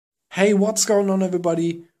Hey, what's going on,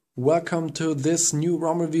 everybody? Welcome to this new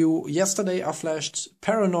ROM review. Yesterday I flashed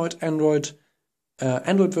Paranoid Android,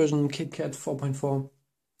 Android version KitKat 4.4,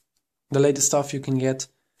 the latest stuff you can get.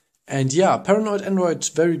 And yeah, Paranoid Android,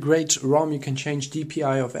 very great ROM. You can change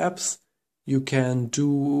DPI of apps. You can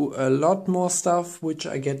do a lot more stuff, which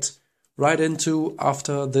I get right into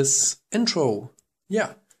after this intro.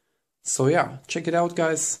 Yeah, so yeah, check it out,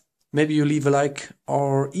 guys. Maybe you leave a like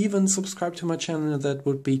or even subscribe to my channel. That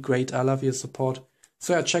would be great. I love your support.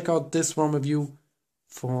 So yeah, check out this ROM review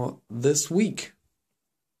for this week.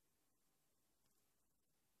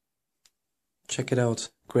 Check it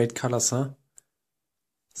out. Great colors, huh?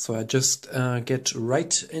 So I just get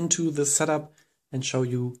right into the setup and show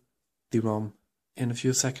you the ROM in a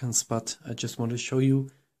few seconds. But I just want to show you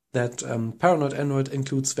that Paranoid Android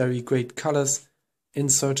includes very great colors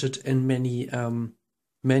inserted in many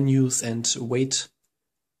menus and wait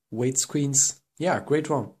screens. Yeah, great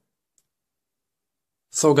ROM.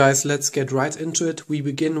 So guys, let's get right into it. We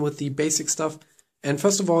begin with the basic stuff. And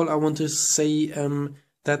first of all, I want to say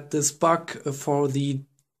that this bug for the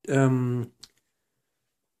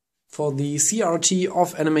CRT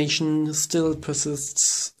off animation still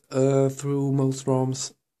persists through most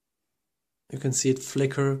ROMs. You can see it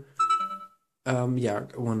flicker. Yeah,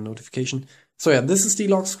 one notification. So yeah, this is the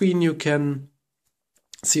lock screen. You can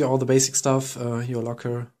see all the basic stuff, your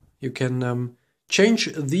locker. You can change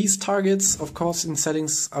these targets, of course, in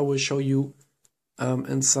settings. I will show you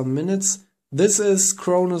in some minutes. This is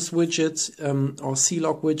Cronus widget or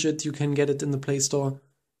C-Lock widget. You can get it in the Play Store.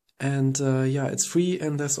 And yeah, it's free,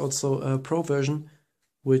 and there's also a Pro version,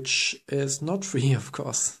 which is not free, of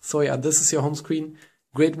course. So yeah, this is your home screen.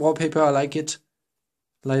 Great wallpaper, I like it.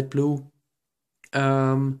 Light blue.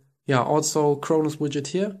 Yeah, also Cronus widget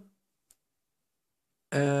here.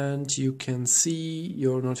 And you can see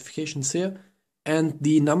your notifications here. And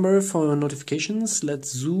the number for notifications,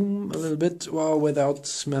 let's zoom a little bit, well,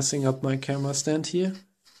 without messing up my camera stand here.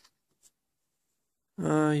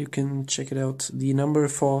 You can check it out. The number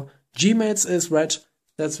for Gmails is red.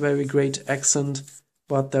 That's very great accent,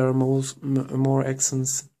 but there are more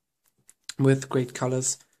accents with great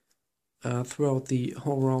colors throughout the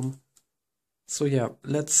whole ROM. So yeah,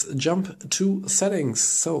 let's jump to settings.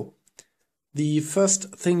 So the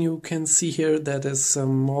first thing you can see here, that is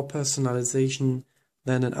some more personalization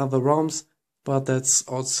than in other ROMs, but that's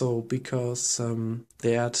also because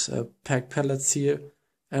they add pack palettes here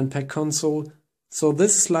and pack console. So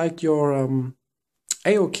this is like your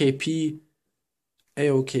AOKP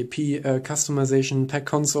customization. Pack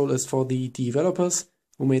console is for the developers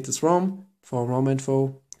who made this ROM, for ROM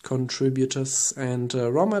info, contributors, and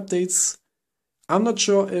ROM updates. I'm not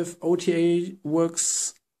sure if OTA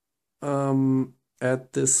works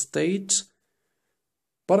at this state,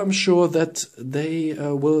 but I'm sure that they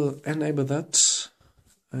will enable that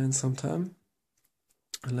in some time.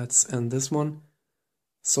 Let's end this one.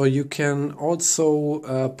 So you can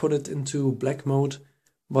also put it into black mode,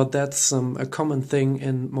 but that's a common thing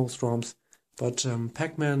in most ROMs. But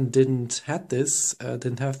PACman didn't have this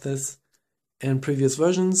in previous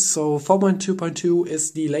versions. So 4.2.2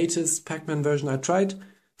 is the latest PACman version I tried.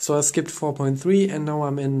 So I skipped 4.3 and now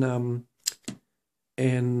I'm in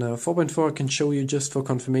 4.4. I can show you just for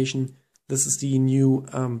confirmation. This is the new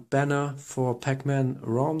banner for PACman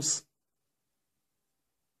ROMs.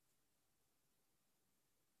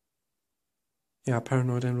 Yeah,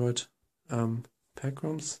 Paranoid Android pack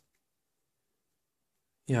ROMs.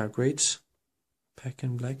 Yeah, great. Pack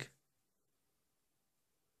in black.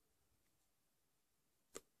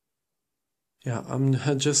 Yeah, I'm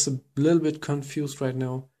just a little bit confused right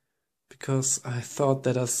now, because I thought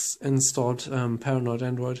that I installed Paranoid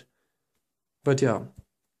Android. But yeah,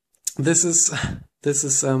 this is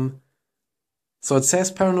so it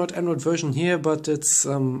says Paranoid Android version here, but it's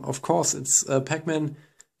of course it's PACman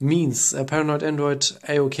means Paranoid Android,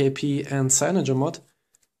 AOKP, and CyanogenMod.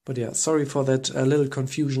 But yeah, sorry for that little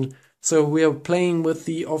confusion. So we are playing with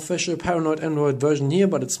the official Paranoid Android version here,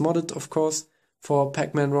 but it's modded, of course, for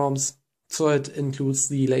PACman ROMs. So it includes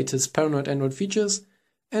the latest Paranoid Android features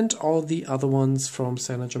and all the other ones from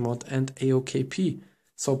CyanogenMod and AOKP.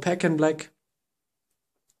 So Pack in Black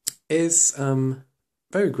is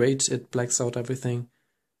very great. It blacks out everything.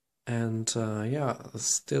 And yeah,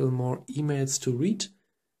 still more emails to read.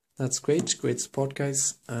 That's great. Great support,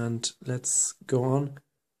 guys. And let's go on.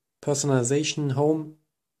 Personalization, home.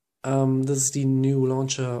 This is the new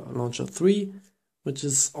launcher 3, which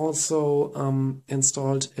is also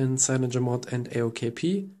installed in CyanogenMod and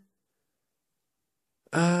AOKP.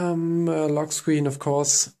 Lock screen, of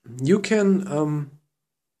course. You can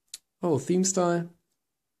theme style.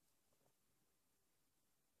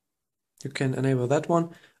 You can enable that one.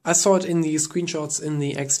 I saw it in the screenshots in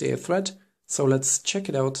the XDA thread, so let's check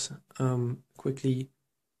it out quickly.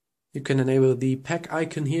 You can enable the pack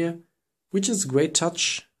icon here, which is a great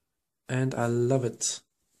touch, and I love it.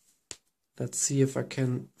 Let's see if I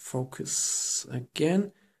can focus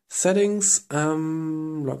again. Settings,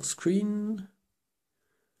 lock screen.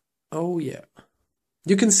 Oh yeah.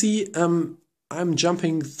 You can see I'm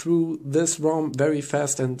jumping through this ROM very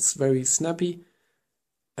fast and it's very snappy.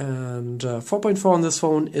 And 4.4 on this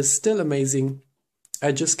phone is still amazing.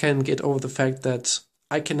 I just can't get over the fact that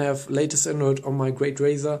I can have latest Android on my great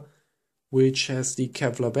Razr, which has the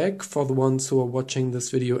Kevlar back. For the ones who are watching this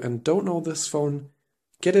video and don't know this phone,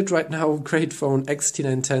 get it right now. Great phone,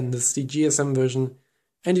 X-T910. This is the GSM version.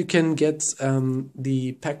 And you can get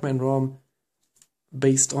the PACman ROM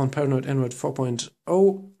based on Paranoid Android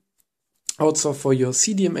 4.0. Also for your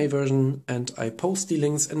CDMA version. And I post the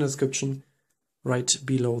links in the description right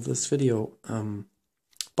below this video.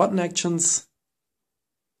 Button actions,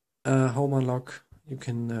 home unlock. You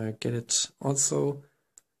can get it also.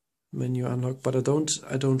 Menu unlock, but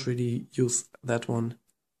I don't really use that one.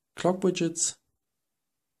 Clock widgets.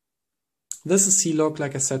 This is C-Log,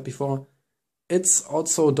 like I said before. It's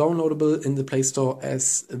also downloadable in the Play Store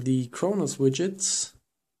as the Chronos widget,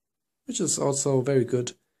 which is also very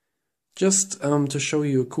good. Just to show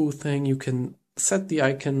you a cool thing, you can set the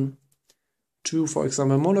icon to, for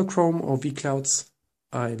example, monochrome or vClouds.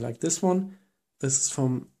 I like this one. This is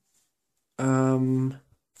from the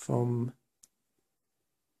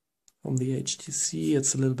HTC.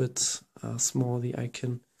 It's a little bit small, the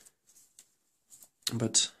icon,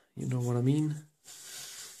 but you know what I mean.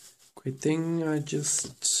 Great thing. I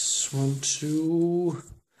just want to,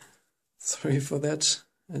 sorry for that,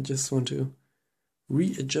 I just want to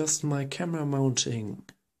readjust my camera mounting.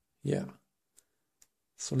 Yeah.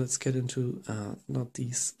 So let's get into not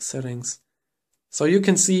these settings. So you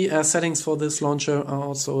can see settings for this launcher are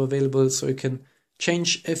also available, so you can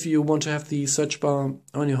change if you want to have the search bar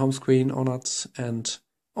on your home screen or not, and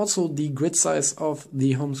also the grid size of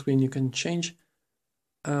the home screen you can change.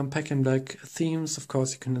 Pack in black themes, of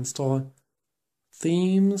course you can install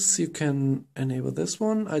themes. You can enable this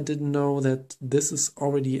one. I didn't know that this is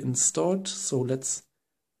already installed, so let's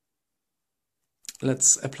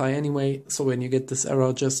apply anyway. So when you get this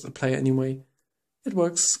error, just apply anyway. It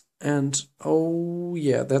works. And oh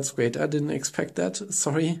yeah, that's great. I didn't expect that.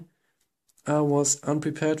 Sorry. I was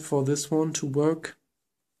unprepared for this one to work.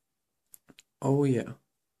 Oh yeah.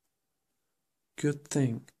 Good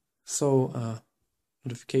thing. So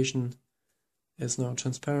notification is now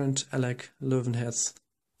transparent. Alec Löwenherz.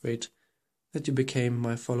 Great that you became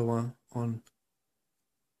my follower on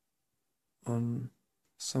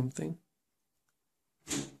something.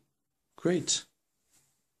 Great.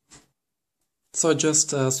 So I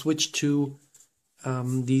just switched to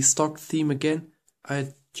the stock theme again.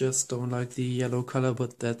 I just don't like the yellow color,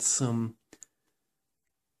 but that's a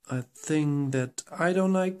thing that I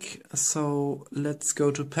don't like. So let's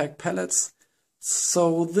go to pack palettes.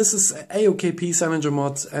 So this is AOKP, Cymager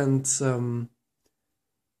mod, and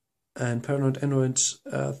Paranoid Android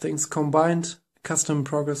things combined. Custom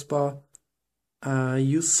progress bar.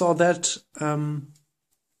 You saw that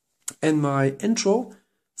in my intro.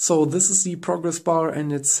 So this is the progress bar,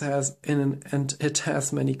 and it has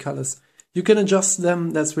many colors. You can adjust them.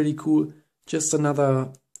 That's really cool. Just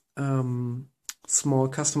another small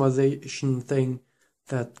customization thing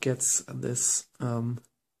that gets this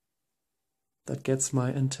that gets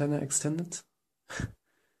my antenna extended.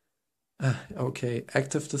 Okay,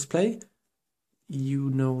 active display. You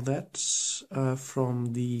know that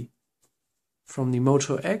from the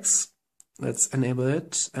Moto X. Let's enable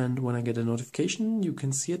it, and when I get a notification, you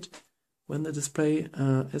can see it when the display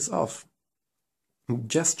is off.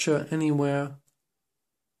 Gesture anywhere.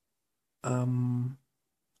 Oh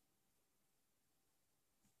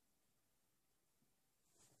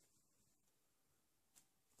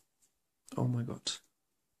my god.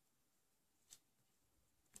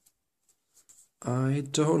 I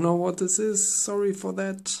don't know what this is. Sorry for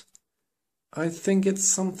that. I think it's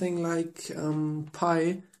something like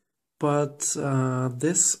pi, but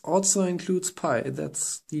this also includes pi.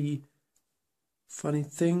 That's the funny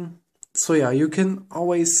thing. So yeah, you can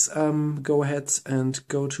always go ahead and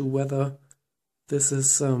go to whether this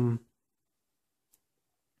is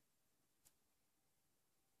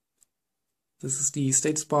the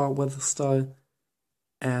status bar weather style.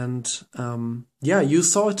 And yeah, you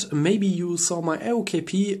saw it. Maybe you saw my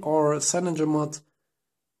AOKP or Cymager mod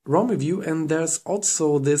ROM review, and there's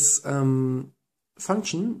also this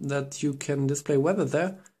function that you can display weather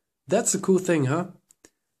there. That's a cool thing, huh?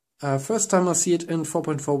 First time I see it in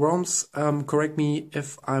 4.4 ROMs. Correct me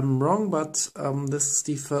if I'm wrong, but this is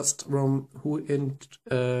the first ROM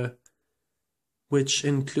which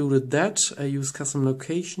included that. I use custom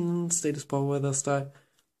location, status bar, weather style.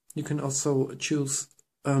 You can also choose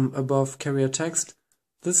above carrier text.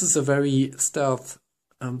 This is a very stealth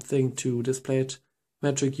thing to display it.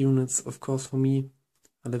 Metric units, of course, for me.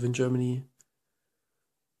 I live in Germany.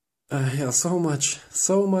 Yeah, so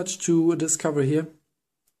much to discover here.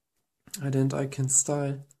 Ident icon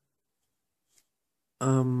style.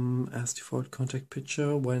 As default contact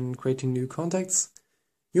picture when creating new contacts.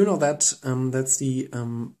 You know that that's the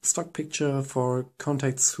stock picture for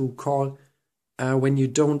contacts who call. When you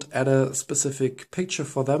don't add a specific picture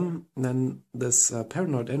for them, then this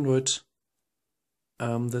paranoid android,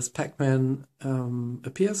 this PACman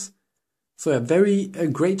appears. So yeah, very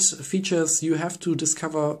great features. You have to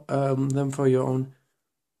discover them for your own,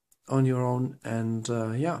 on your own, and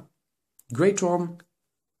yeah, great ROM.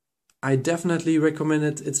 I definitely recommend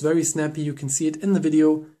it. It's very snappy. You can see it in the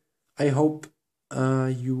video. I hope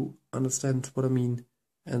you understand what I mean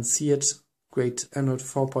and see it. Great Android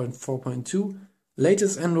 4.4.2.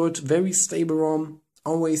 Latest Android, very stable ROM.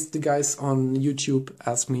 Always the guys on YouTube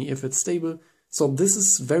ask me if it's stable. So this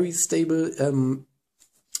is very stable.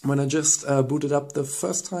 When I just booted up the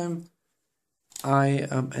first time, I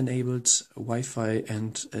enabled Wi-Fi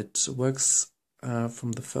and it works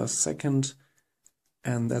from the first second.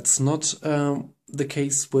 And that's not the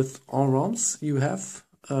case with all ROMs you have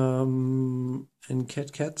in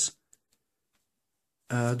CatCat.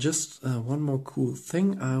 Just one more cool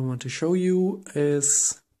thing I want to show you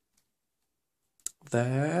is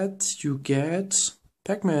that you get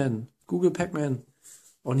PACman, Google PACman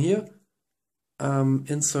on here.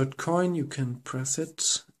 Insert coin, you can press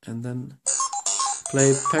it and then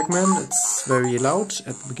play PACman. It's very loud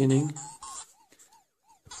at the beginning.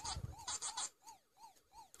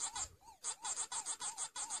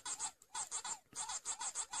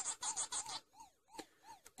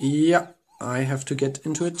 Yeah, I have to get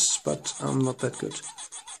into it, but I'm not that good.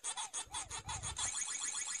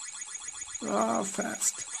 Ah,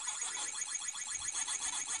 fast.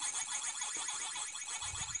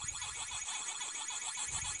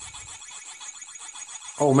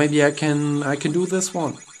 Oh, maybe I can do this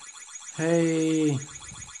one. Hey.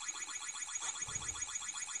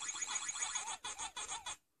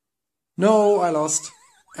 No, I lost.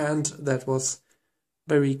 And that was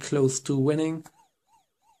very close to winning.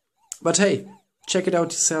 But hey, check it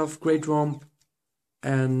out yourself, great ROM.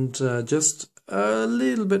 And just a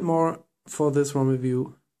little bit more for this ROM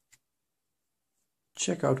review.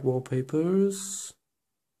 Check out wallpapers.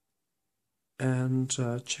 And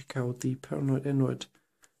check out the Paranoid Android.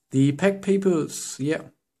 The pack papers, yeah.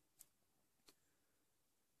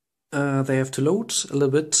 They have to load a little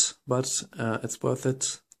bit, but it's worth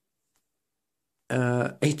it.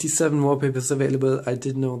 87 wallpapers available, I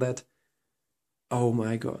didn't know that. Oh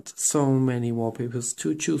my god, so many wallpapers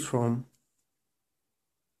to choose from.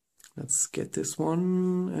 Let's get this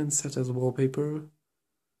one and set as a wallpaper.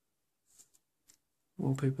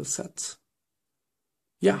 Wallpaper set.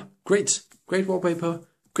 Yeah, great wallpaper,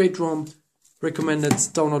 great ROM. Recommended,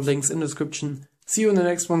 download links in the description. See you in the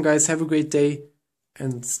next one, guys. Have a great day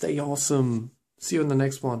and stay awesome. See you in the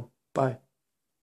next one. Bye.